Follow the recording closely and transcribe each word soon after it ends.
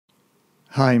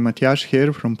Hi, Matthias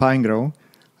here from Pinegrow.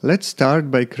 Let's start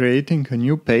by creating a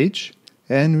new page,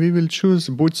 and we will choose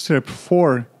Bootstrap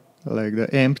 4, like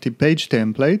the empty page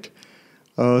template,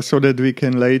 so that we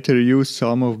can later use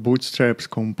some of Bootstrap's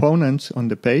components on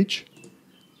the page.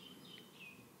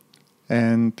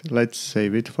 And let's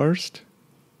save it first.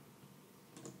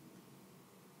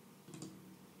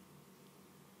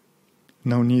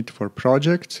 No need for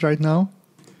projects right now.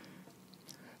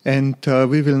 And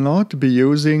we will not be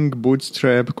using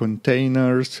Bootstrap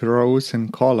containers, rows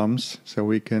and columns, so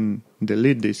we can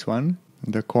delete this one.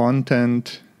 The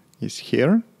content is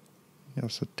here.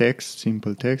 Yes, a text,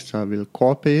 simple text, so I will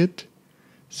copy it,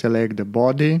 select the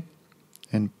body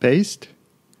and paste.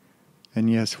 And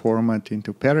yes, format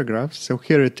into paragraphs. So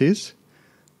here it is.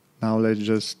 Now let's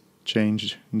just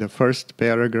change the first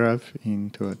paragraph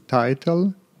into a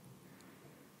title.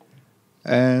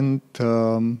 And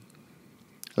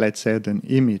let's add an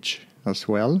image as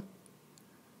well.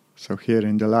 So here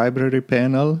in the library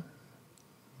panel,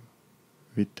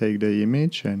 we take the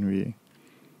image and we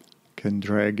can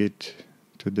drag it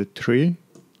to the tree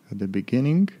at the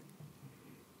beginning.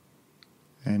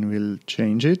 And we'll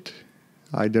change it.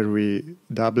 Either we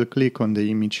double click on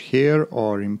the image here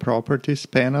or in Properties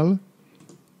panel,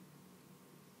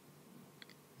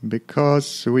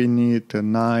 because we need a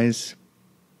nice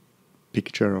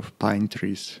picture of pine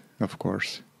trees, of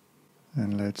course.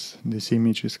 And this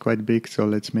image is quite big, so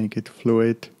let's make it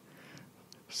fluid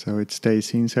so it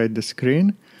stays inside the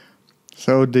screen.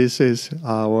 So this is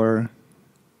our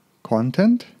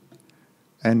content,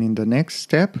 and in the next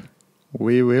step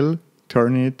we will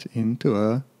turn it into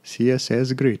a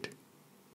CSS grid.